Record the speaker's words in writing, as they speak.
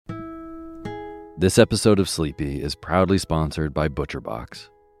This episode of Sleepy is proudly sponsored by ButcherBox.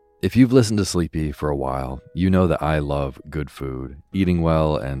 If you've listened to Sleepy for a while, you know that I love good food, eating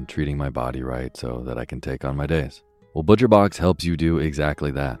well, and treating my body right so that I can take on my days. Well, ButcherBox helps you do exactly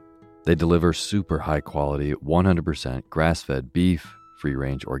that. They deliver super high quality, 100% grass-fed beef,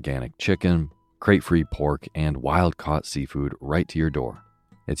 free-range organic chicken, crate-free pork, and wild-caught seafood right to your door.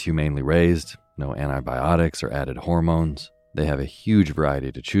 It's humanely raised, no antibiotics or added hormones. They have a huge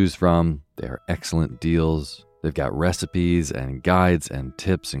variety to choose from. They are excellent deals. They've got recipes and guides and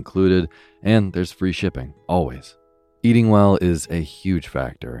tips included, and there's free shipping, always. Eating well is a huge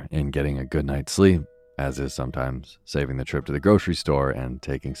factor in getting a good night's sleep, as is sometimes saving the trip to the grocery store and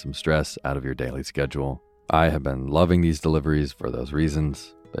taking some stress out of your daily schedule. I have been loving these deliveries for those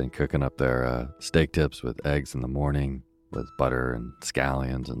reasons. Been cooking up their steak tips with eggs in the morning with butter and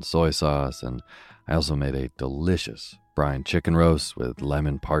scallions and soy sauce, and I also made a delicious brine chicken roast with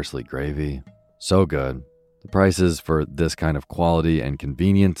lemon parsley gravy. So good. The prices for this kind of quality and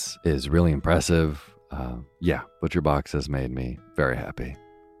convenience is really impressive. ButcherBox has made me very happy.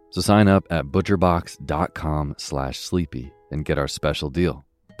 So sign up at butcherbox.com/sleepy and get our special deal.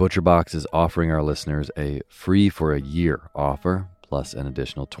 ButcherBox is offering our listeners a free for a year offer plus an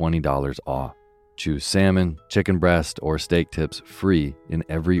additional $20 off. Choose salmon, chicken breast, or steak tips free in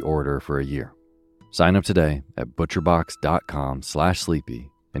every order for a year. Sign up today at butcherbox.com/sleepy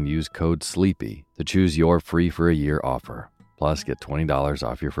and use code SLEEPY to choose your free for a year offer. Plus, get $20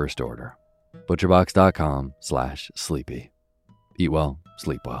 off your first order. butcherbox.com/sleepy. Eat well,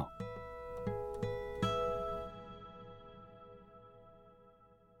 sleep well.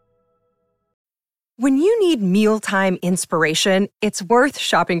 When you need mealtime inspiration, it's worth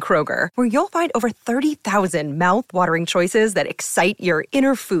shopping Kroger, where you'll find over 30,000 mouth-watering choices that excite your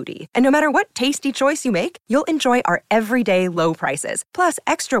inner foodie. And no matter what tasty choice you make, you'll enjoy our everyday low prices, plus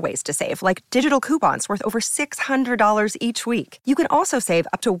extra ways to save, like digital coupons worth over $600 each week. You can also save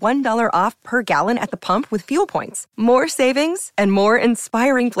up to $1 off per gallon at the pump with fuel points. More savings and more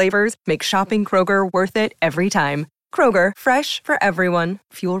inspiring flavors make shopping Kroger worth it every time. Kroger, fresh for everyone.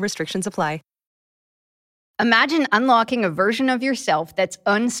 Fuel restrictions apply. Imagine unlocking a version of yourself that's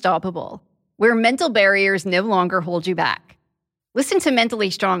unstoppable, where mental barriers no longer hold you back. Listen to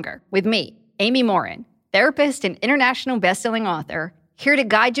Mentally Stronger with me, Amy Morin, therapist and international best-selling author, here to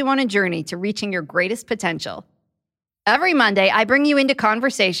guide you on a journey to reaching your greatest potential. Every Monday, I bring you into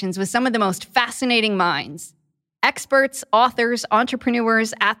conversations with some of the most fascinating minds. Experts, authors,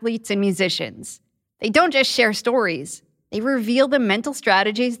 entrepreneurs, athletes, and musicians. They don't just share stories. They reveal the mental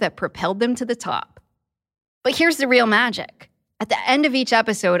strategies that propelled them to the top. But here's the real magic. At the end of each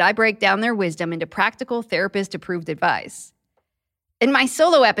episode, I break down their wisdom into practical therapist-approved advice. In my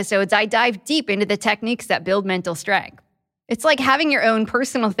solo episodes, I dive deep into the techniques that build mental strength. It's like having your own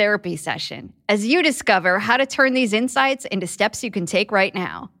personal therapy session as you discover how to turn these insights into steps you can take right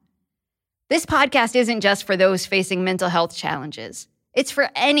now. This podcast isn't just for those facing mental health challenges. It's for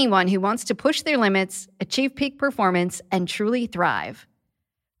anyone who wants to push their limits, achieve peak performance, and truly thrive.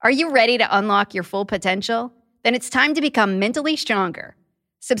 Are you ready to unlock your full potential? Then it's time to become mentally stronger.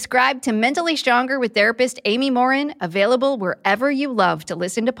 Subscribe to Mentally Stronger with therapist Amy Morin, available wherever you love to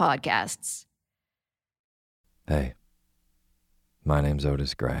listen to podcasts. Hey, my name's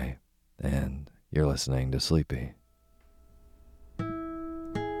Otis Gray, and you're listening to Sleepy.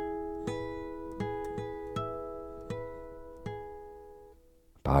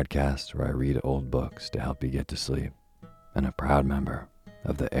 Podcast where I read old books to help you get to sleep, and a proud member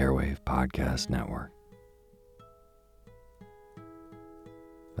of the Airwave Podcast Network.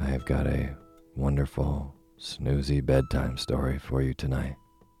 I have got a wonderful, snoozy bedtime story for you tonight.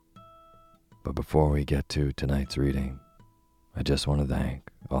 But before we get to tonight's reading, I just want to thank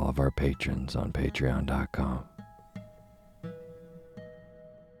all of our patrons on patreon.com.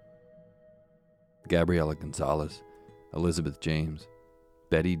 Gabriella Gonzalez, Elizabeth James,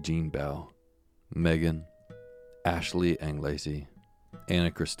 Betty Jean Bell, Megan, Ashley Anglacey,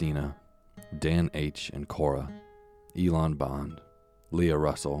 Anna Christina, Dan H. and Cora, Elon Bond, Leah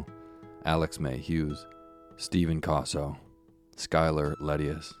Russell, Alex May Hughes, Stephen Cosso, Skylar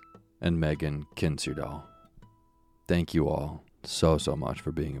Ledius, and Megan Kinserdal. Thank you all so much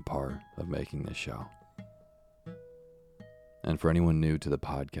for being a part of making this show. And for anyone new to the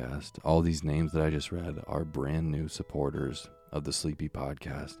podcast, all these names that I just read are brand new supporters of the Sleepy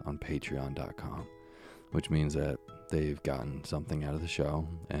Podcast on patreon.com, which means that they've gotten something out of the show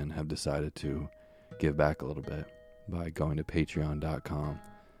and have decided to give back a little bit by going to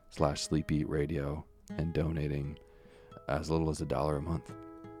patreon.com/sleepyradio and donating as little as $1 a month.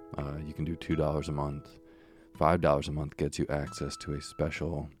 You can do $2 a month. $5 a month gets you access to a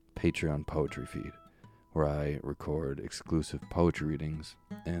special Patreon poetry feed, where I record exclusive poetry readings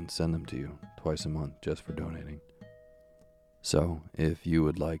and send them to you twice a month just for donating. So, if you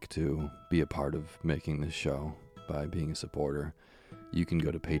would like to be a part of making this show by being a supporter, you can go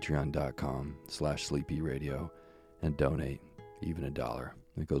to patreon.com/sleepyradio and donate even $1.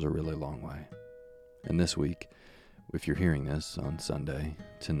 It goes a really long way. And this week, if you're hearing this on Sunday,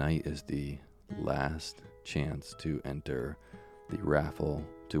 tonight is the last chance to enter the raffle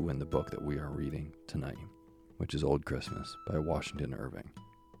to win the book that we are reading tonight, which is Old Christmas by Washington Irving.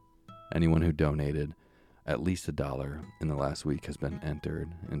 Anyone who donated at least $1 in the last week has been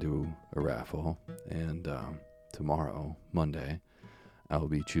entered into a raffle, and tomorrow, Monday, I will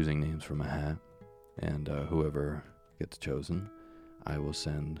be choosing names from a hat, and whoever gets chosen, I will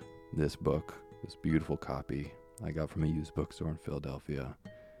send this book, this beautiful copy I got from a used bookstore in Philadelphia,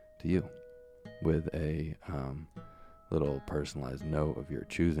 to you, with a little personalized note of your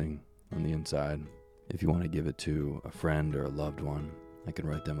choosing on the inside. If you want to give it to a friend or a loved one, I can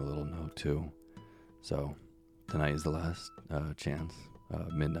write them a little note too. So tonight is the last chance,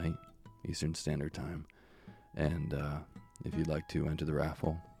 midnight Eastern Standard Time. And if you'd like to enter the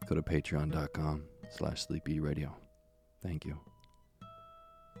raffle, go to patreon.com/sleepyradio. Thank you.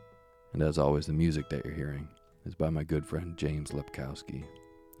 And as always, the music that you're hearing is by my good friend James Lepkowski,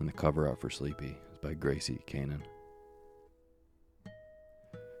 and the cover art for Sleepy is by Gracie Kanan.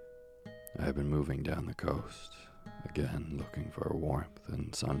 I have been moving down the coast, again looking for warmth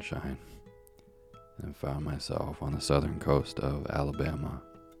and sunshine, and found myself on the southern coast of Alabama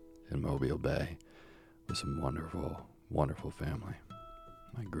in Mobile Bay with some wonderful, wonderful family.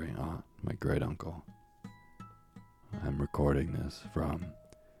 My great aunt, my great uncle. I'm recording this from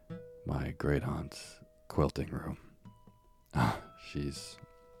my great aunt's quilting room. She's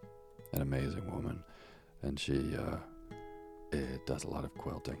an amazing woman, and she does a lot of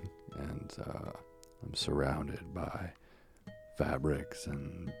quilting, and I'm surrounded by fabrics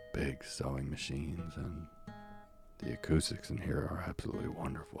and big sewing machines, and the acoustics in here are absolutely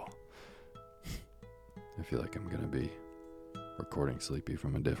wonderful. I feel like I'm going to be recording Sleepy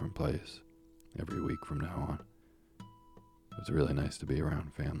from a different place every week from now on. It's really nice to be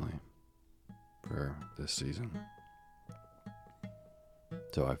around family for this season.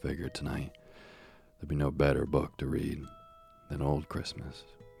 So I figured tonight there'd be no better book to read than Old Christmas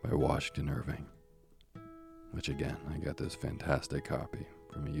by Washington Irving, which again, I got this fantastic copy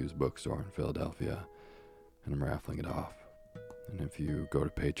from a used bookstore in Philadelphia, and I'm raffling it off. And if you go to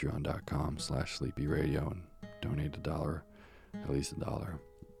patreon.com/sleepyradio and donate $1, at least $1,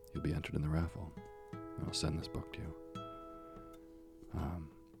 you'll be entered in the raffle, and I'll send this book to you.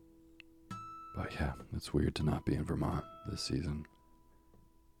 But yeah, it's weird to not be in Vermont this season.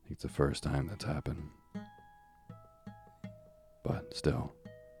 I think it's the first time that's happened. But still,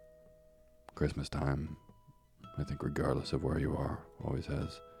 Christmas time, I think regardless of where you are, always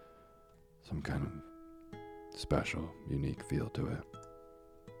has some kind of special, unique feel to it,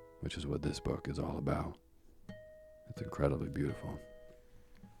 which is what this book is all about. It's incredibly beautiful.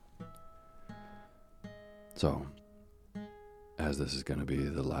 So, as this is going to be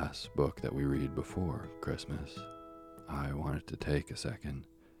the last book that we read before Christmas, I wanted to take a second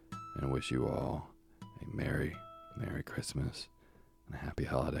and wish you all a Merry Christmas and happy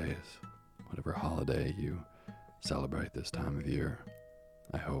holidays. Whatever holiday you celebrate this time of year,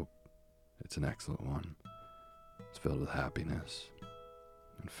 I hope it's an excellent one. It's filled with happiness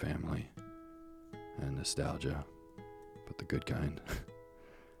and family and nostalgia, but the good kind.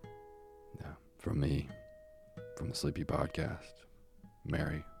 Yeah, from me, from the Sleepy Podcast,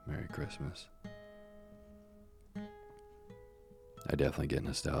 Merry Christmas. I definitely get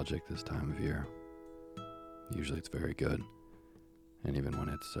nostalgic this time of year. Usually it's very good, and even when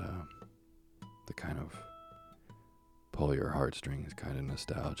it's the kind of pull your heartstrings kind of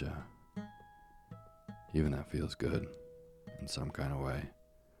nostalgia, even that feels good in some kind of way.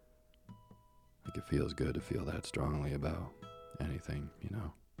 Like it feels good to feel that strongly about anything, you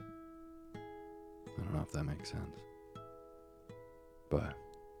know. I don't know if that makes sense. But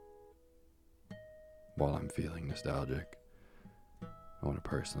while I'm feeling nostalgic, I want to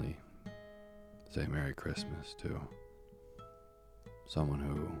personally say Merry Christmas to someone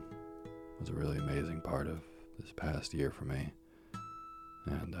who was a really amazing part of this past year for me,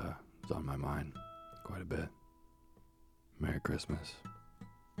 and it's on my mind quite a bit. Merry Christmas.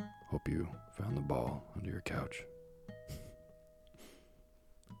 Hope you found the ball under your couch.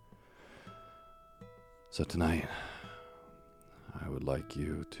 So tonight, I would like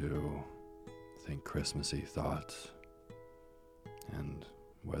you to think Christmassy thoughts, and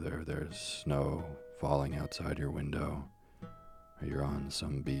whether there's snow falling outside your window, or you're on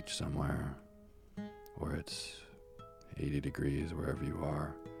some beach somewhere, or it's 80 degrees wherever you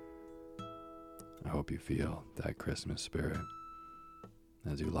are, I hope you feel that Christmas spirit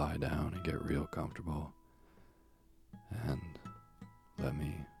as you lie down and get real comfortable, and let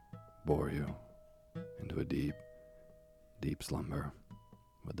me bore you into a deep, deep slumber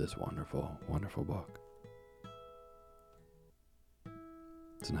with this wonderful, wonderful book.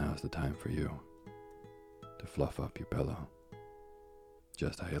 So now's the time for you to fluff up your pillow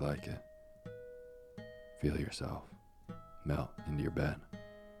just how you like it. Feel yourself melt into your bed.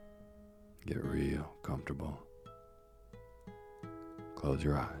 Get real comfortable. Close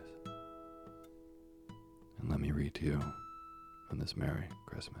your eyes and let me read to you on this Merry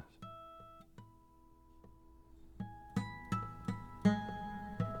Christmas.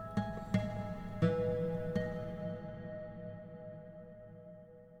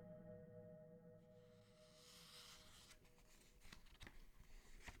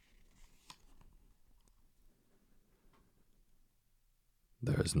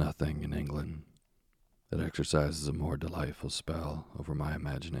 There is nothing in England that exercises a more delightful spell over my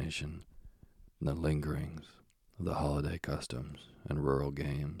imagination than the lingerings of the holiday customs and rural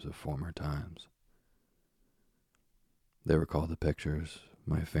games of former times. They recall the pictures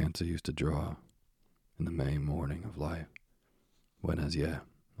my fancy used to draw in the May morning of life, when as yet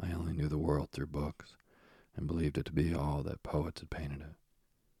I only knew the world through books and believed it to be all that poets had painted it.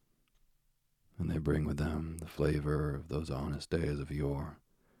 And they bring with them the flavor of those honest days of yore,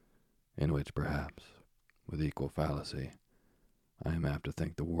 in which perhaps, with equal fallacy, I am apt to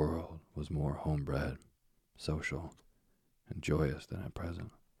think the world was more homebred, social, and joyous than at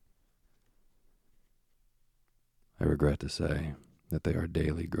present. I regret to say that they are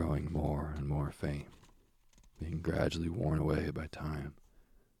daily growing more and more faint, being gradually worn away by time,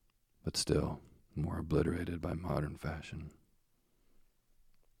 but still more obliterated by modern fashion.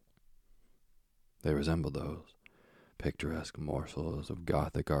 They resemble those picturesque morsels of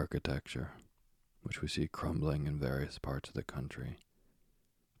Gothic architecture which we see crumbling in various parts of the country,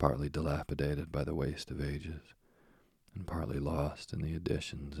 partly dilapidated by the waste of ages, and partly lost in the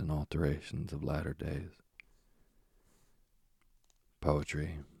additions and alterations of latter days.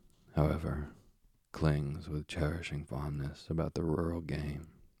 Poetry, however, clings with cherishing fondness about the rural game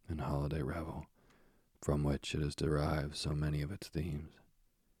and holiday revel, from which it has derived so many of its themes.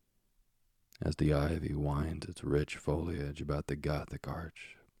 As the ivy winds its rich foliage about the Gothic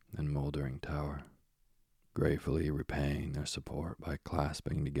arch and mouldering tower, gratefully repaying their support by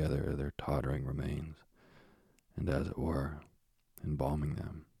clasping together their tottering remains, and as it were, embalming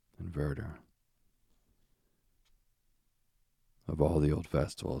them in verdure. Of all the old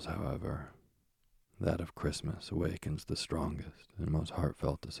festivals, however, that of Christmas awakens the strongest and most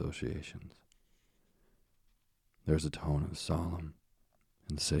heartfelt associations. There's a tone of solemn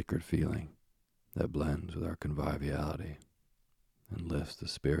and sacred feeling that blends with our conviviality and lifts the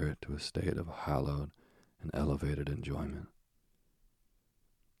spirit to a state of hallowed and elevated enjoyment.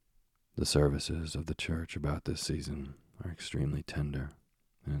 The services of the church about this season are extremely tender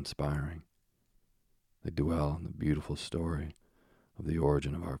and inspiring. They dwell on the beautiful story of the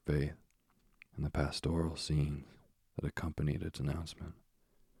origin of our faith and the pastoral scenes that accompanied its announcement.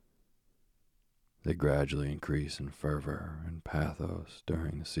 They gradually increase in fervor and pathos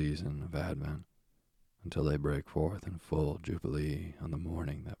during the season of Advent, until they break forth in full jubilee on the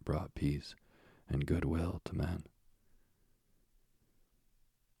morning that brought peace and goodwill to men.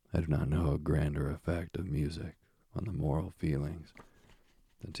 I do not know a grander effect of music on the moral feelings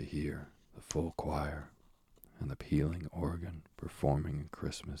than to hear the full choir and the pealing organ performing a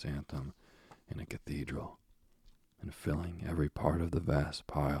Christmas anthem in a cathedral, and filling every part of the vast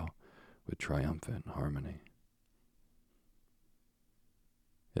pile with triumphant harmony.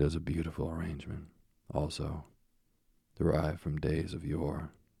 It is a beautiful arrangement, also, derived from days of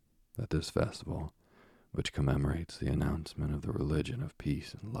yore, that this festival, which commemorates the announcement of the religion of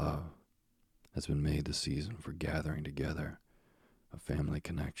peace and love, has been made the season for gathering together of family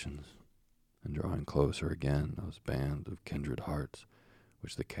connections and drawing closer again those bands of kindred hearts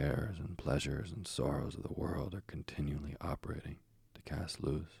which the cares and pleasures and sorrows of the world are continually operating to cast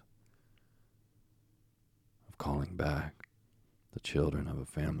loose, of calling back the children of a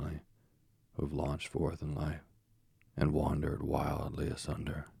family who have launched forth in life and wandered wildly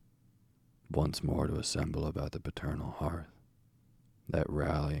asunder, once more to assemble about the paternal hearth, that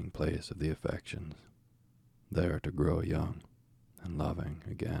rallying place of the affections, there to grow young and loving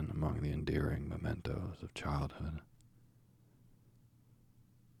again among the endearing mementos of childhood.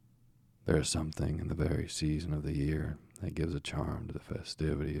 There is something in the very season of the year that gives a charm to the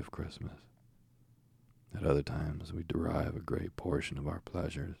festivity of Christmas. At other times, we derive a great portion of our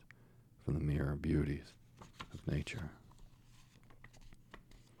pleasures from the mere beauties of nature.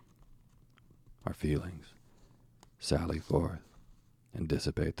 Our feelings sally forth and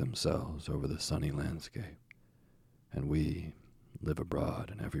dissipate themselves over the sunny landscape, and we live abroad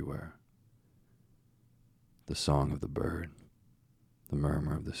and everywhere. The song of the bird, the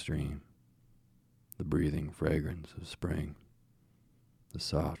murmur of the stream, the breathing fragrance of spring, the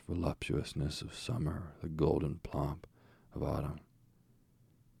soft voluptuousness of summer, the golden plump of autumn,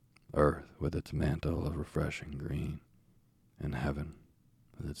 earth with its mantle of refreshing green, and heaven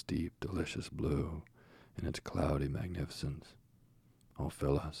with its deep, delicious blue and its cloudy magnificence, all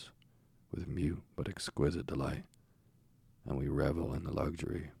fill us with mute but exquisite delight, and we revel in the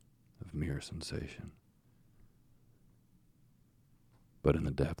luxury of mere sensation. But in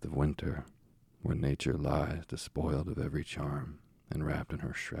the depth of winter, where nature lies despoiled of every charm and wrapped in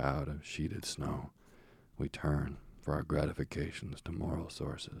her shroud of sheeted snow, we turn for our gratifications to moral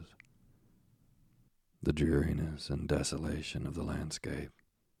sources. The dreariness and desolation of the landscape,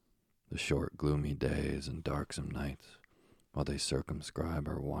 the short gloomy days and darksome nights, while they circumscribe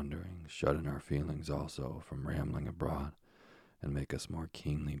our wanderings, shut in our feelings also from rambling abroad, and make us more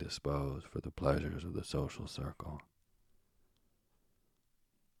keenly disposed for the pleasures of the social circle.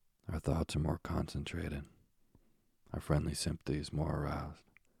 Our thoughts are more concentrated, our friendly sympathies more aroused.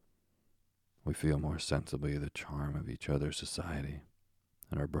 We feel more sensibly the charm of each other's society,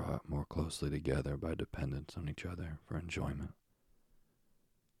 and are brought more closely together by dependence on each other for enjoyment.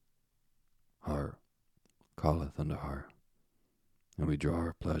 Heart calleth unto heart, and we draw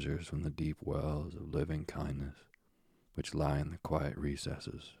our pleasures from the deep wells of living kindness which lie in the quiet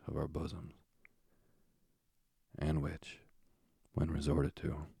recesses of our bosoms, and which, when resorted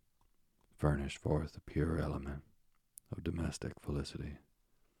to, furnish forth the pure element of domestic felicity.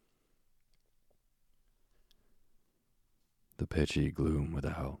 The pitchy gloom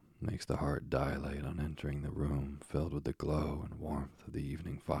without makes the heart dilate on entering the room filled with the glow and warmth of the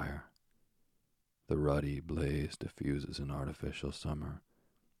evening fire. The ruddy blaze diffuses an artificial summer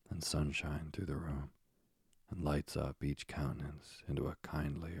and sunshine through the room, and lights up each countenance into a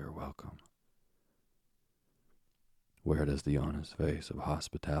kindlier welcome. Where does the honest face of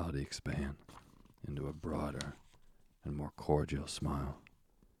hospitality expand into a broader and more cordial smile?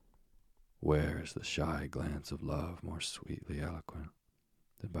 Where is the shy glance of love more sweetly eloquent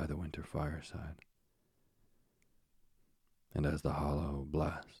than by the winter fireside? And as the hollow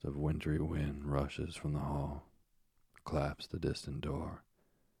blast of wintry wind rushes from the hall, claps the distant door,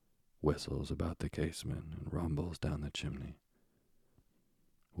 whistles about the casement, and rumbles down the chimney,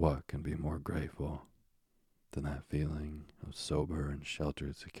 what can be more grateful than that feeling of sober and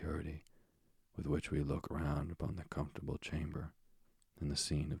sheltered security with which we look round upon the comfortable chamber and the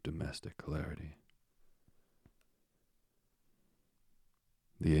scene of domestic hilarity?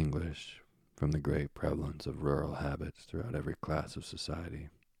 The English, from the great prevalence of rural habits throughout every class of society,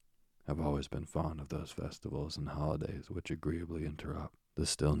 have always been fond of those festivals and holidays which agreeably interrupt the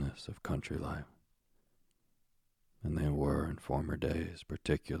stillness of country life, and they were in former days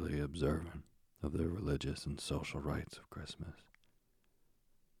particularly observant of the religious and social rites of Christmas.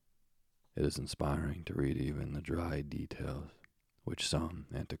 It is inspiring to read even the dry details which some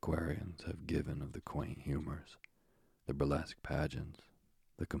antiquarians have given of the quaint humors, the burlesque pageants,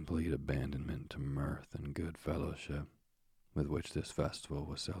 the complete abandonment to mirth and good fellowship with which this festival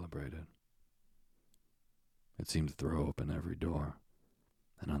was celebrated. It seemed to throw open every door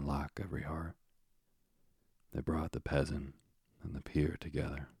and unlock every heart. They brought the peasant and the peer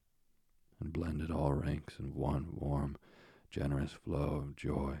together, and blended all ranks in one warm, generous flow of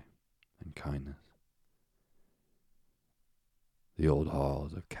joy and kindness. The old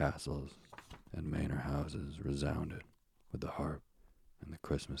halls of castles and manor houses resounded with the harp and the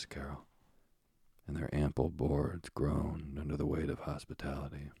Christmas carol, and their ample boards groaned under the weight of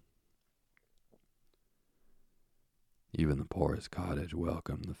hospitality. Even the poorest cottage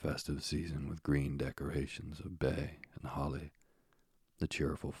welcomed the festive season with green decorations of bay and holly. The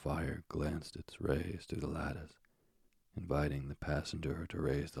cheerful fire glanced its rays through the lattice, inviting the passenger to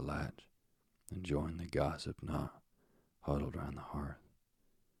raise the latch and join the gossip knot huddled round the hearth,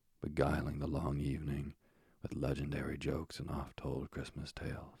 beguiling the long evening with legendary jokes and oft-told Christmas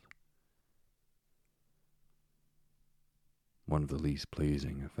tales. One of the least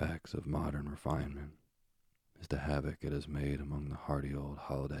pleasing effects of modern refinement is the havoc it has made among the hearty old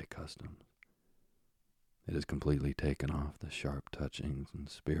holiday customs. It has completely taken off the sharp touchings and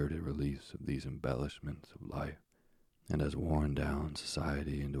spirited reliefs of these embellishments of life, and has worn down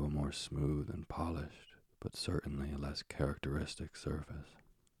society into a more smooth and polished, but certainly a less characteristic surface.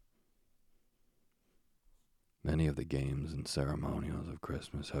 Many of the games and ceremonials of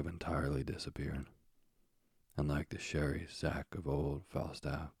Christmas have entirely disappeared, and like the sherry sack of old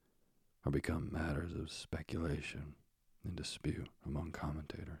Falstaff, are become matters of speculation and dispute among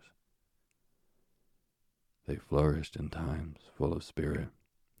commentators. They flourished in times full of spirit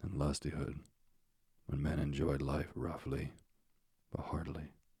and lustihood, when men enjoyed life roughly, but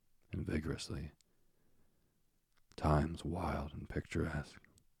heartily and vigorously. Times wild and picturesque,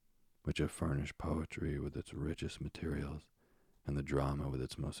 which have furnished poetry with its richest materials and the drama with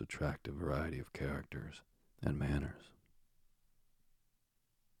its most attractive variety of characters and manners.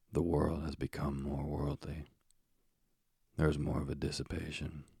 The world has become more worldly. There is more of a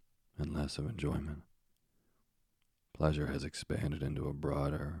dissipation and less of enjoyment. Pleasure has expanded into a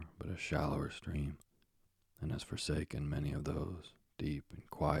broader but a shallower stream, and has forsaken many of those deep and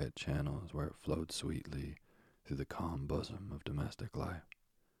quiet channels where it flowed sweetly through the calm bosom of domestic life.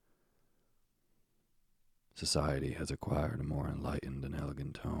 Society has acquired a more enlightened and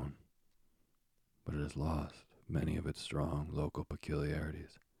elegant tone, but it has lost many of its strong local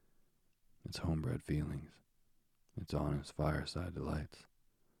peculiarities, its homebred feelings, its honest fireside delights.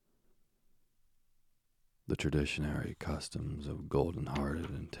 The traditionary customs of golden-hearted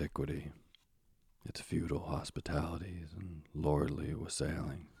antiquity, its feudal hospitalities and lordly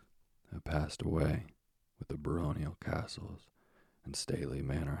wassailings, have passed away with the baronial castles and stately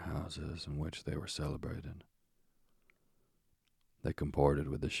manor houses in which they were celebrated. They comported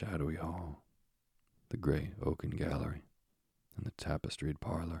with the shadowy hall, the great oaken gallery, and the tapestried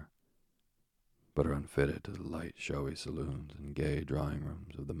parlor, but are unfitted to the light, showy saloons and gay drawing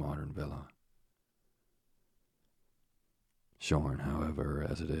rooms of the modern villa. Shorn, however,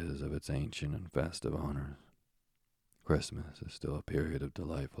 as it is of its ancient and festive honors, Christmas is still a period of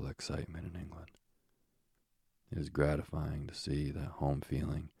delightful excitement in England. It is gratifying to see that home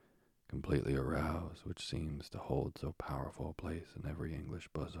feeling completely aroused which seems to hold so powerful a place in every English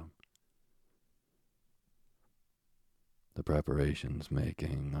bosom. The preparations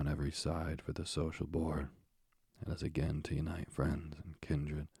making on every side for the social board, and as again to unite friends and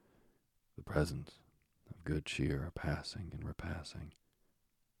kindred, the presents of good cheer are passing and repassing,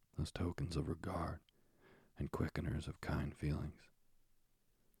 those tokens of regard and quickeners of kind feelings.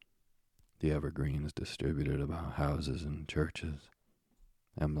 The evergreen is distributed about houses and churches,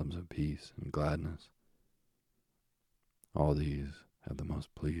 emblems of peace and gladness. All these have the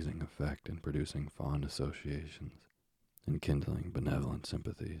most pleasing effect in producing fond associations and kindling benevolent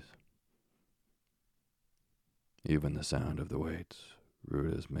sympathies. Even the sound of the waits,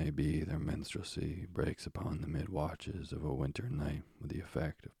 rude as may be their minstrelsy, breaks upon the mid-watches of a winter night with the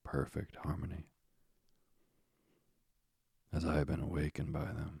effect of perfect harmony. As I have been awakened by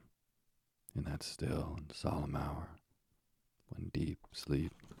them, in that still and solemn hour, when deep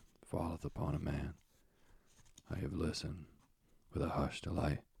sleep falleth upon a man, I have listened with a hushed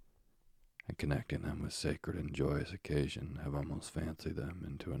delight, and connecting them with sacred and joyous occasion, have almost fancied them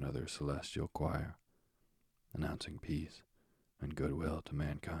into another celestial choir, announcing peace and goodwill to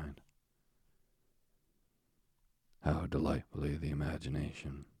mankind. How delightfully the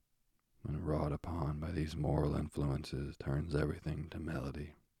imagination, when wrought upon by these moral influences, turns everything to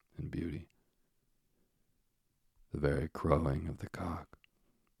melody and beauty. The very crowing of the cock,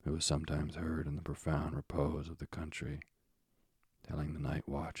 who was sometimes heard in the profound repose of the country, telling the night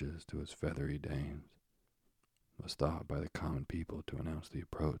watches to his feathery dames, was thought by the common people to announce the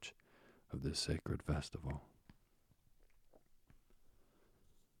approach of this sacred festival.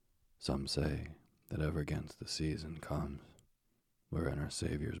 Some say that ever against the season comes, wherein our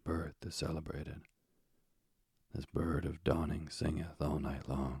Saviour's birth is celebrated, this bird of dawning singeth all night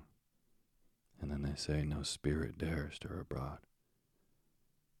long, and then they say no spirit dares stir abroad.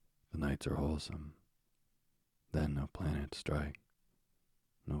 The nights are wholesome, then no planet strike,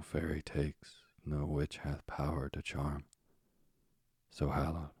 no fairy takes, no witch hath power to charm. So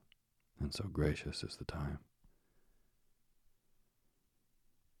hallowed and so gracious is the time.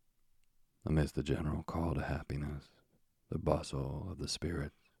 Amidst the general call to happiness, the bustle of the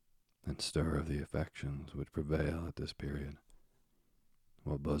spirits, and stir of the affections which prevail at this period,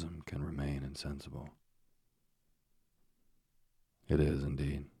 what bosom can remain insensible? It is,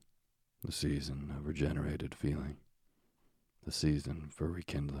 indeed, the season of regenerated feeling, the season for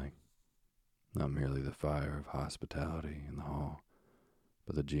rekindling, not merely the fire of hospitality in the hall,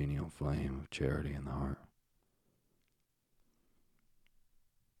 but the genial flame of charity in the heart.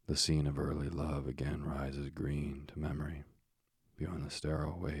 The scene of early love again rises green to memory beyond the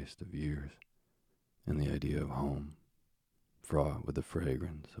sterile waste of years, and the idea of home, fraught with the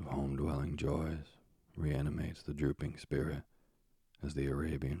fragrance of home-dwelling joys, reanimates the drooping spirit as the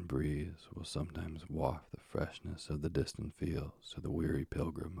Arabian breeze will sometimes waft the freshness of the distant fields to the weary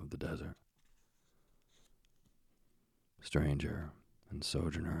pilgrim of the desert. Stranger and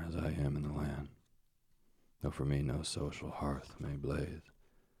sojourner as I am in the land, though for me no social hearth may blaze,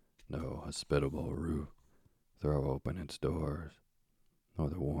 no hospitable roof throw open its doors, nor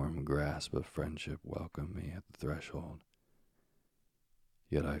the warm grasp of friendship welcome me at the threshold,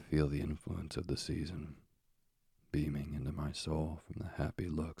 yet I feel the influence of the season beaming into my soul from the happy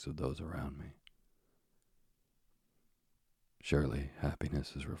looks of those around me. Surely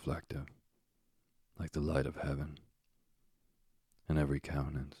happiness is reflective, like the light of heaven, and every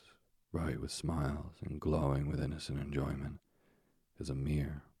countenance, bright with smiles and glowing with innocent enjoyment, is a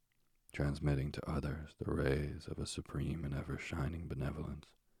mirror transmitting to others the rays of a supreme and ever-shining benevolence.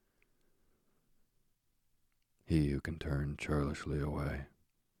 He who can turn churlishly away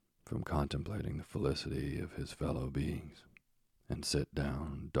from contemplating the felicity of his fellow beings, and sit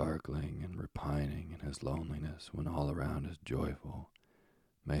down darkling and repining in his loneliness when all around is joyful,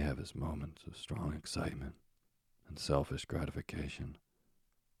 may have his moments of strong excitement and selfish gratification,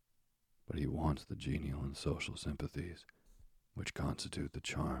 but he wants the genial and social sympathies which constitute the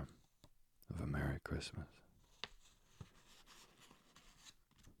charm of a Merry Christmas.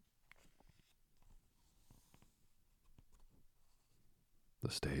 The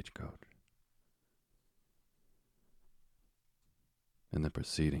Stagecoach. In the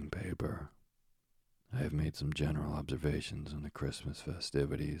preceding paper, I have made some general observations on the Christmas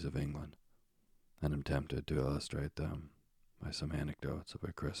festivities of England, and am tempted to illustrate them by some anecdotes of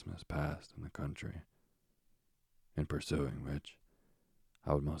a Christmas passed in the country, in pursuing which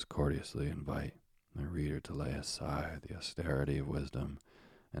I would most courteously invite my reader to lay aside the austerity of wisdom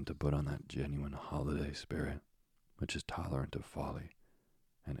and to put on that genuine holiday spirit which is tolerant of folly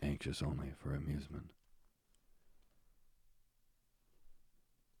and anxious only for amusement.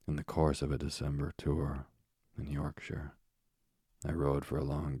 In the course of a December tour in Yorkshire, I rode for a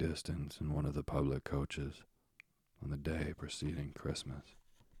long distance in one of the public coaches on the day preceding Christmas.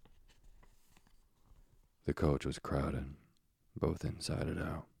 The coach was crowded, both inside and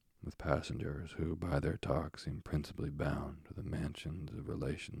out, with passengers who by their talk seemed principally bound to the mansions of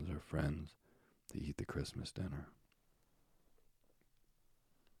relations or friends to eat the Christmas dinner.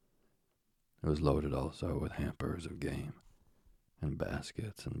 It was loaded also with hampers of game, and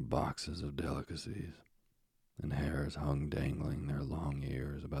baskets and boxes of delicacies, and hares hung dangling their long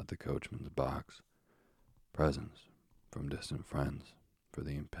ears about the coachman's box, presents from distant friends for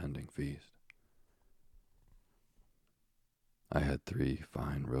the impending feast. I had 3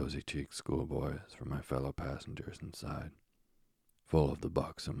 fine rosy-cheeked schoolboys for my fellow passengers inside, full of the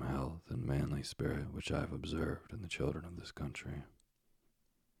buxom health and manly spirit which I have observed in the children of this country.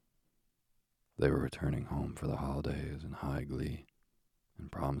 They were returning home for the holidays in high glee,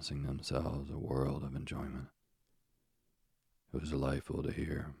 and promising themselves a world of enjoyment. It was delightful to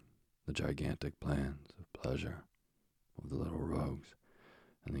hear the gigantic plans of pleasure of the little rogues,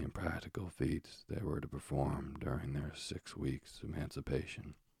 and the impractical feats they were to perform during their 6 weeks'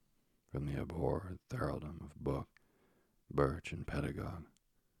 emancipation from the abhorred thraldom of book, birch, and pedagogue.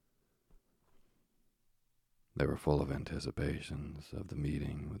 They were full of anticipations of the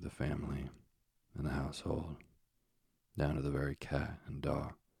meeting with the family and the household, down to the very cat and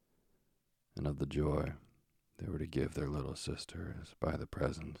dog, and of the joy they were to give their little sisters by the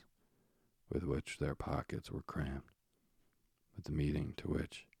presents with which their pockets were crammed, but the meeting to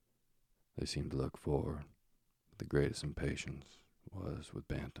which they seemed to look forward with the greatest impatience was with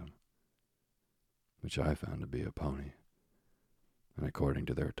Bantam, which I found to be a pony, and according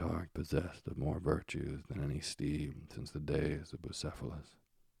to their talk possessed of more virtues than any steed since the days of Bucephalus.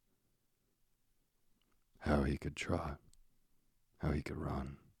 How he could trot, how he could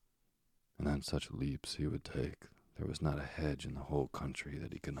run, and then such leaps he would take, there was not a hedge in the whole country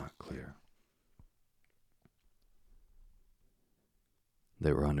that he could not clear.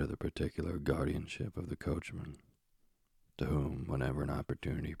 They were under the particular guardianship of the coachman, to whom, whenever an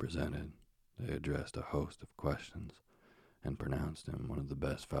opportunity presented, they addressed a host of questions, and pronounced him one of the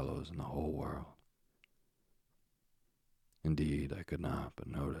best fellows in the whole world. Indeed, I could not but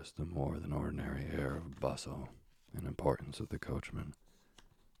notice the more than ordinary air of bustle and importance of the coachman,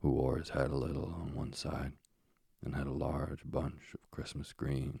 who wore his hat a little on one side, and had a large bunch of Christmas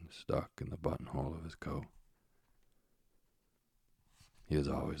green stuck in the buttonhole of his coat. He is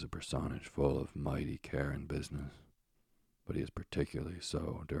always a personage full of mighty care and business, but he is particularly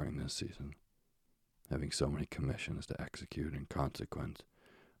so during this season, having so many commissions to execute in consequence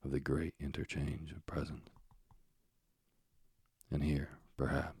of the great interchange of presents. And here,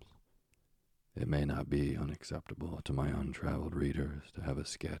 perhaps, It may not be unacceptable to my untraveled readers to have a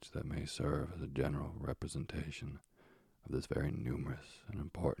sketch that may serve as a general representation of this very numerous and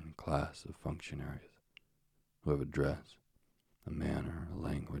important class of functionaries who have a dress, a manner, a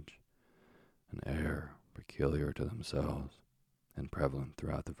language, an air peculiar to themselves and prevalent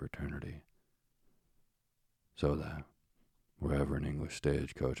throughout the fraternity, so that, wherever an English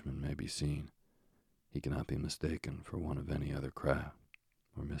stage coachman may be seen, he cannot be mistaken for one of any other craft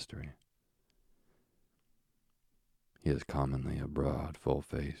or mystery. He has commonly a broad, full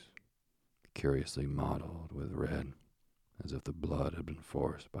face, curiously mottled with red, as if the blood had been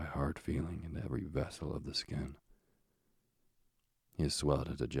forced by hard feeling into every vessel of the skin. He is swelled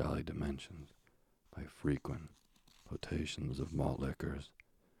into jolly dimensions by frequent potations of malt liquors,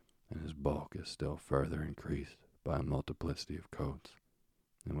 and his bulk is still further increased by a multiplicity of coats,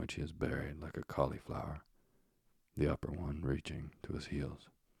 in which he is buried like a cauliflower, the upper one reaching to his heels.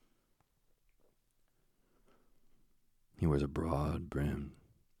 He wears a broad-brimmed,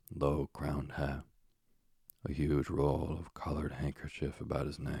 low-crowned hat, a huge roll of colored handkerchief about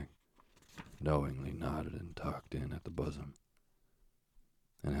his neck, knowingly knotted and tucked in at the bosom,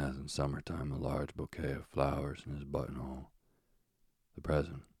 and has in summertime a large bouquet of flowers in his buttonhole, the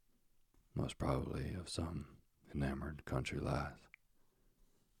present, most probably, of some enamored country lass.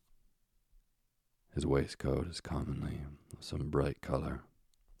 His waistcoat is commonly of some bright color,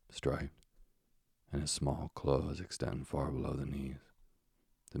 striped, and his small clothes extend far below the knees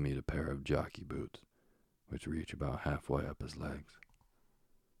to meet a pair of jockey boots which reach about halfway up his legs.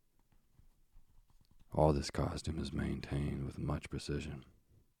 All this costume is maintained with much precision.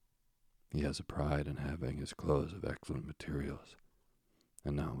 He has a pride in having his clothes of excellent materials,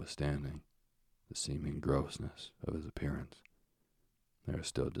 and notwithstanding the seeming grossness of his appearance, there is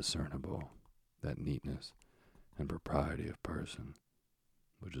still discernible that neatness and propriety of person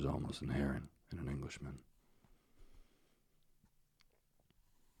which is almost inherent in an Englishman.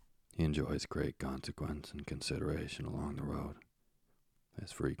 He enjoys great consequence and consideration along the road,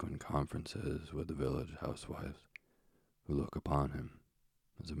 has frequent conferences with the village housewives, who look upon him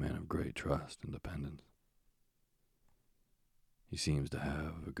as a man of great trust and dependence. He seems to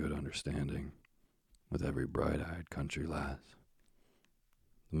have a good understanding with every bright-eyed country lass.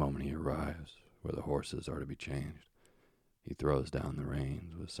 The moment he arrives where the horses are to be changed, he throws down the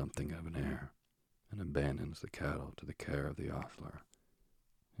reins with something of an air and abandons the cattle to the care of the ostler,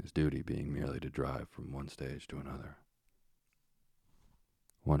 his duty being merely to drive from one stage to another.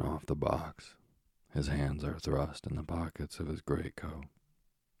 When off the box, his hands are thrust in the pockets of his greatcoat,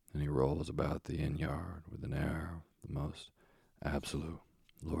 and he rolls about the inn-yard with an air of the most absolute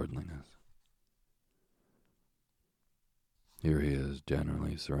lordliness. Here he is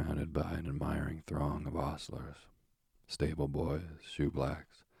generally surrounded by an admiring throng of ostlers, stable boys,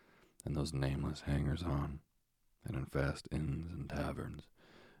 shoeblacks, and those nameless hangers-on that infest inns and taverns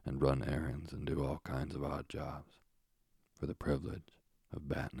and run errands and do all kinds of odd jobs for the privilege of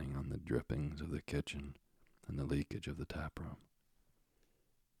battening on the drippings of the kitchen and the leakage of the taproom.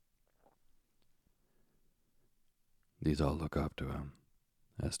 These all look up to him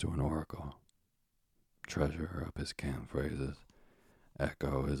as to an oracle, treasure up his cant phrases,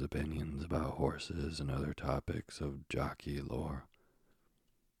 echo his opinions about horses and other topics of jockey lore,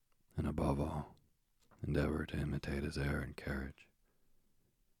 and above all, endeavor to imitate his air and carriage.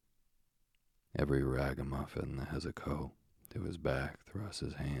 Every ragamuffin that has a coat to his back thrusts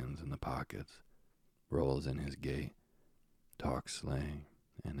his hands in the pockets, rolls in his gait, talks slang,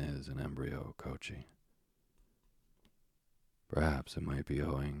 and is an embryo coachy. Perhaps it might be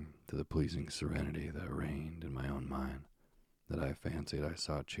owing to the pleasing serenity that reigned in my own mind that I fancied I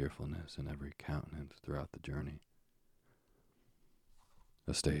saw cheerfulness in every countenance throughout the journey.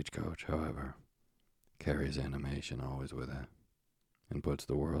 A stagecoach, however, carries animation always with it, and puts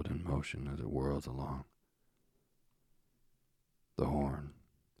the world in motion as it whirls along. The horn,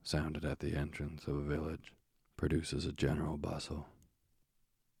 sounded at the entrance of a village, produces a general bustle.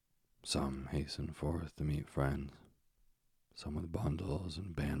 Some hasten forth to meet friends, some with bundles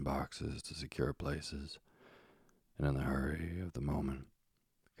and bandboxes to secure places, and in the hurry of the moment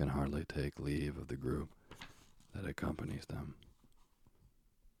can hardly take leave of the group that accompanies them.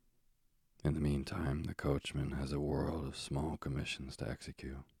 In the meantime, the coachman has a world of small commissions to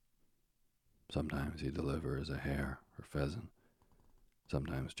execute. Sometimes he delivers a hare or pheasant,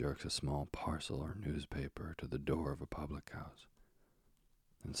 sometimes jerks a small parcel or newspaper to the door of a public house,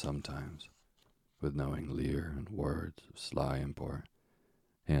 and sometimes, with knowing leer and words of sly import,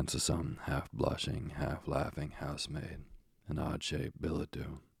 hands to some half-blushing, half-laughing housemaid an odd-shaped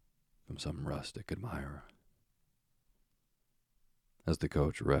billet-doux from some rustic admirer. As the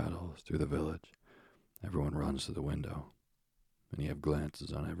coach rattles through the village, everyone runs to the window, and you have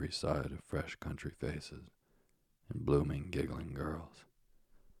glances on every side of fresh country faces and blooming, giggling girls.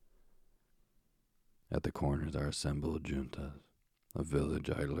 At the corners are assembled juntas of village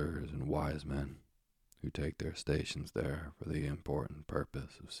idlers and wise men who take their stations there for the important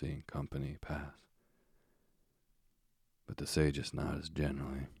purpose of seeing company pass. But the sagest knot is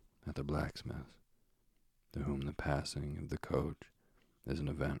generally at the blacksmiths, to whom the passing of the coach is an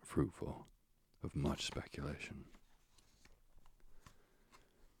event fruitful of much speculation.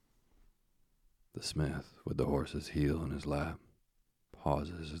 The smith, with the horse's heel in his lap,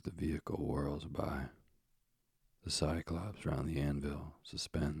 pauses as the vehicle whirls by. The cyclops round the anvil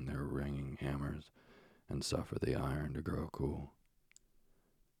suspend their ringing hammers and suffer the iron to grow cool.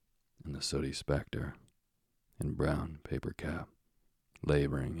 And the sooty spectre, in brown paper cap,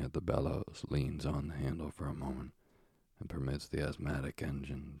 laboring at the bellows, leans on the handle for a moment and permits the asthmatic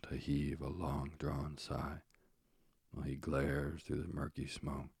engine to heave a long-drawn sigh while he glares through the murky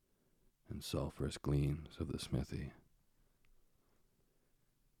smoke and sulphurous gleams of the smithy.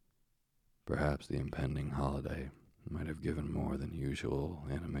 Perhaps the impending holiday might have given more than usual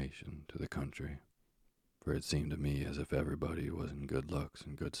animation to the country, for it seemed to me as if everybody was in good looks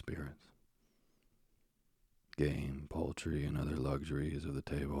and good spirits. Game, poultry, and other luxuries of the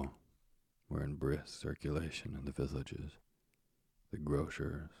table were in brisk circulation in the villages. The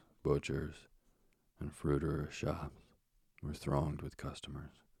grocers, butchers, and fruiterers' shops were thronged with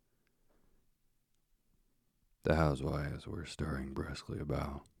customers. The housewives were stirring briskly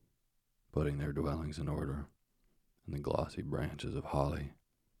about, putting their dwellings in order, and the glossy branches of holly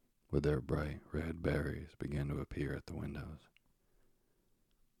with their bright red berries began to appear at the windows.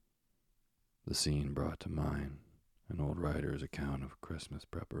 The scene brought to mind an old writer's account of Christmas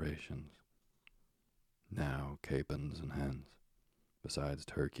preparations. Now capons and hens, besides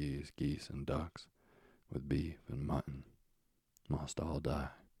turkeys, geese, and ducks, with beef and mutton, must all die,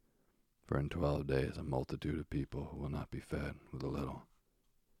 for in 12 days a multitude of people will not be fed with a little.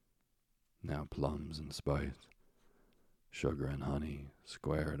 Now plums and spice, sugar and honey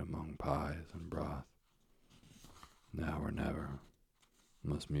squared among pies and broth. Now or never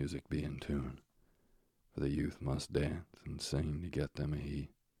must music be in tune, for the youth must dance and sing to get them a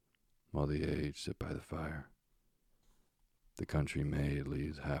heat, while the aged sit by the fire. The country maid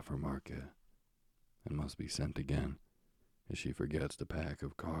leaves half her market, and must be sent again, as she forgets the pack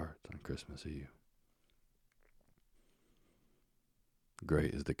of cards on Christmas Eve.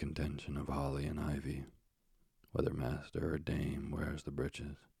 Great is the contention of holly and ivy, whether master or dame wears the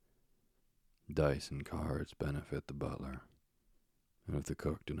breeches. Dice and cards benefit the butler, and if the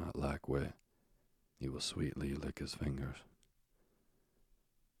cook do not lack wit, he will sweetly lick his fingers.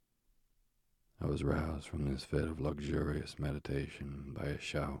 I was roused from this fit of luxurious meditation by a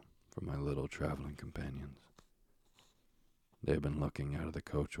shout from my little traveling companions. They had been looking out of the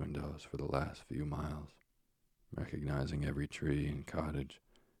coach windows for the last few miles, recognizing every tree and cottage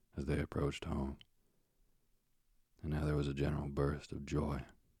as they approached home. And now there was a general burst of joy.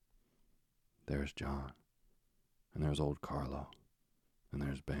 There's John, and there's old Carlo, and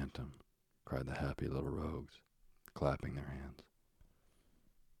there's Bantam, cried the happy little rogues, clapping their hands.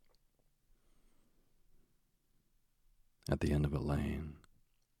 At the end of a lane,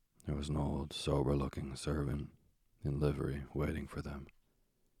 there was an old, sober-looking servant in livery waiting for them.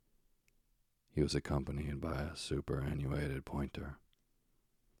 He was accompanied by a superannuated pointer,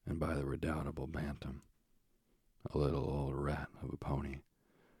 and by the redoubtable Bantam, a little old rat of a pony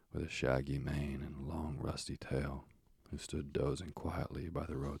with a shaggy mane and long rusty tail, who stood dozing quietly by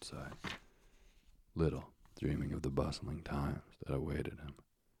the roadside, little dreaming of the bustling times that awaited him.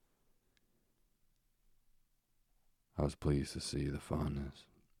 I was pleased to see the fondness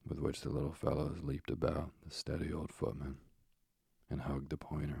with which the little fellows leaped about the steady old footman and hugged the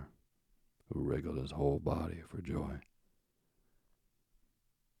pointer, who wriggled his whole body for joy.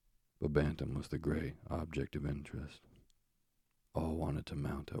 But Bantam was the great object of interest. All wanted to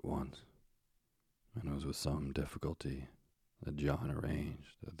mount at once, and it was with some difficulty that John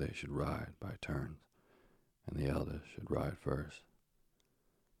arranged that they should ride by turns, and the eldest should ride first.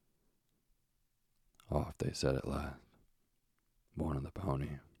 Off they set at last, one on the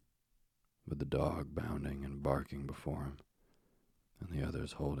pony, with the dog bounding and barking before him, and the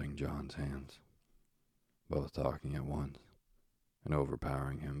others holding John's hands, both talking at once, and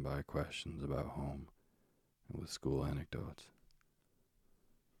overpowering him by questions about home and with school anecdotes.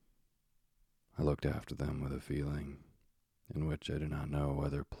 I looked after them with a feeling in which I do not know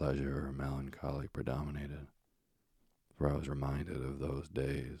whether pleasure or melancholy predominated, for I was reminded of those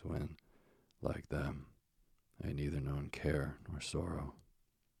days when, like them, I had neither known care nor sorrow,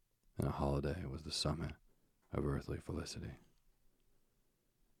 and a holiday was the summit of earthly felicity.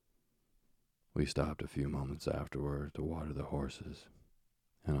 We stopped a few moments afterward to water the horses,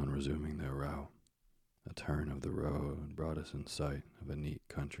 and on resuming their route, a turn of the road brought us in sight of a neat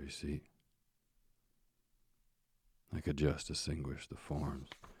country seat. I could just distinguish the forms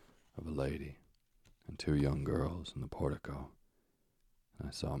of a lady and two young girls in the portico, and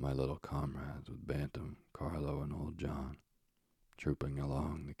I saw my little comrades with Bantam, Carlo, and old John trooping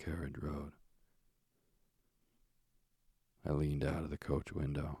along the carriage road. I leaned out of the coach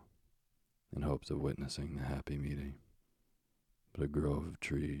window in hopes of witnessing the happy meeting, but a grove of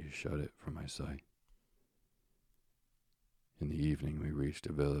trees shut it from my sight. In the evening we reached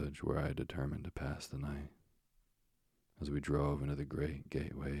a village where I had determined to pass the night. As we drove into the great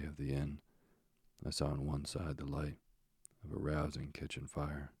gateway of the inn, I saw on one side the light of a rousing kitchen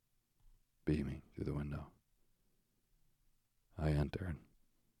fire beaming through the window. I entered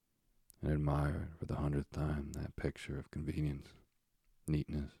and admired for the 100th time that picture of convenience,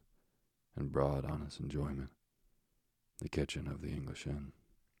 neatness, and broad, honest enjoyment, the kitchen of the English inn.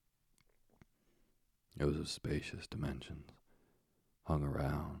 It was of spacious dimensions, hung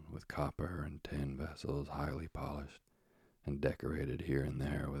around with copper and tin vessels highly polished and decorated here and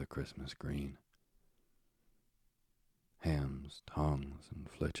there with a Christmas green. Hams, tongues, and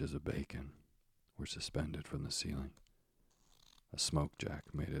flitches of bacon were suspended from the ceiling. A smoke jack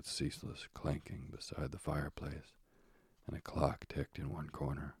made its ceaseless clanking beside the fireplace, and a clock ticked in one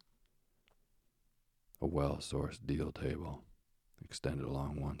corner. A well-sourced deal table extended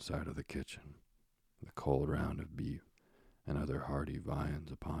along one side of the kitchen, with a cold round of beef and other hearty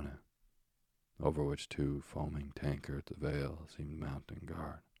viands upon it, over which two foaming tankards of ale seemed mounting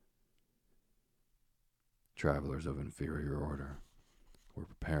guard. Travelers of inferior order were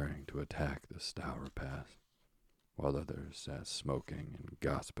preparing to attack this stout repast, while others sat smoking and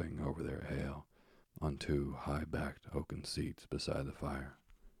gossiping over their ale on two high-backed oaken seats beside the fire.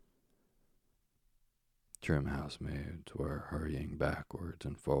 Trim housemaids were hurrying backwards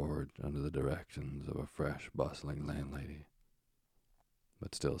and forwards under the directions of a fresh, bustling landlady,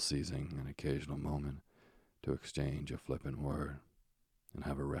 but still seizing an occasional moment to exchange a flippant word and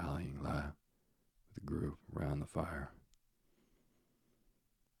have a rallying laugh with the group round the fire.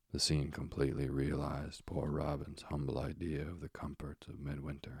 The scene completely realized poor Robin's humble idea of the comforts of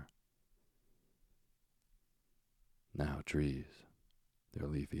midwinter. Now trees, their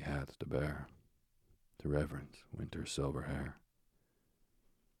leafy hats to bear, to reverence winter's silver hair.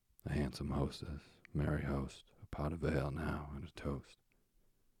 A handsome hostess, merry host, a pot of ale now and a toast.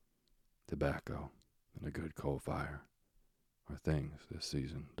 Tobacco and a good coal fire are things this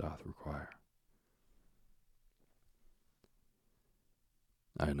season doth require.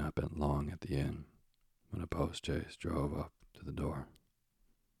 I had not been long at the inn when a post-chaise drove up to the door.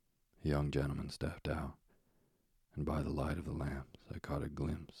 A young gentleman stepped out, and by the light of the lamps I caught a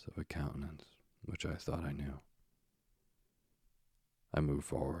glimpse of a countenance which I thought I knew. I moved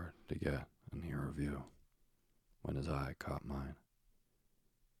forward to get a nearer view, when his eye caught mine.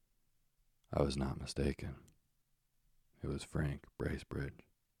 I was not mistaken. It was Frank Bracebridge,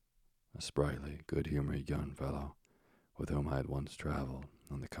 a sprightly, good-humored young fellow with whom I had once traveled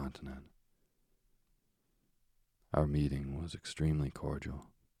on the continent. Our meeting was extremely cordial,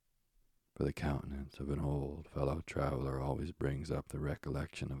 for the countenance of an old fellow traveler always brings up the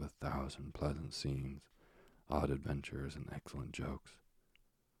recollection of 1,000 pleasant scenes, odd adventures, and excellent jokes.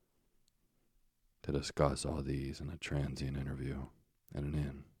 To discuss all these in a transient interview at an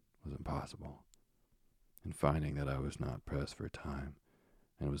inn was impossible, and finding that I was not pressed for time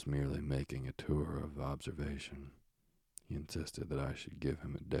and was merely making a tour of observation, he insisted that I should give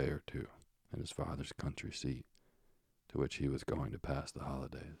him a day or two at his father's country seat, to which he was going to pass the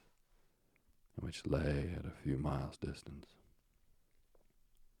holidays, and which lay at a few miles' distance.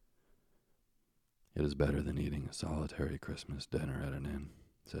 "It is better than eating a solitary Christmas dinner at an inn,"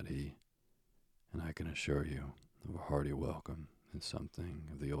 said he, "and I can assure you of a hearty welcome in something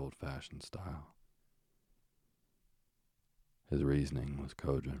of the old-fashioned style." His reasoning was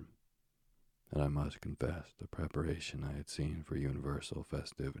cogent, and I must confess the preparation I had seen for universal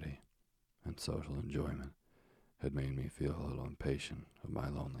festivity and social enjoyment had made me feel a little impatient of my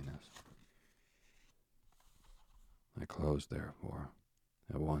loneliness. I closed, therefore,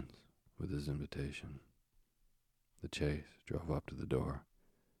 at once with his invitation. The chaise drove up to the door,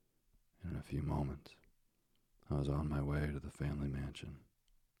 and in a few moments I was on my way to the family mansion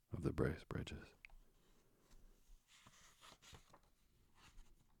of the Bracebridges.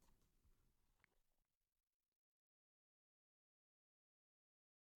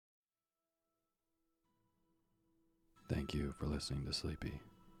 Thank you for listening to Sleepy.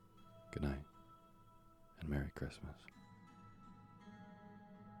 Good night, and Merry Christmas.